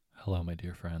Hello, my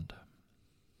dear friend.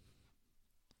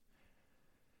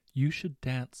 You should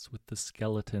dance with the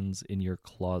skeletons in your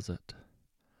closet.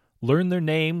 Learn their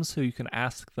names so you can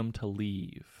ask them to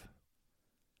leave.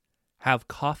 Have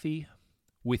coffee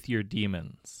with your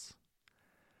demons.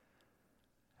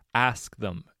 Ask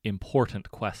them important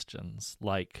questions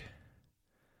like,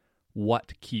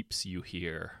 what keeps you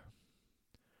here?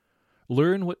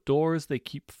 Learn what doors they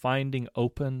keep finding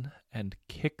open and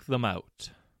kick them out.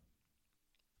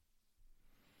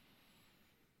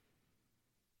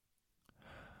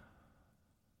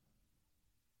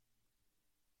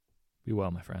 Be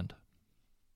well, my friend.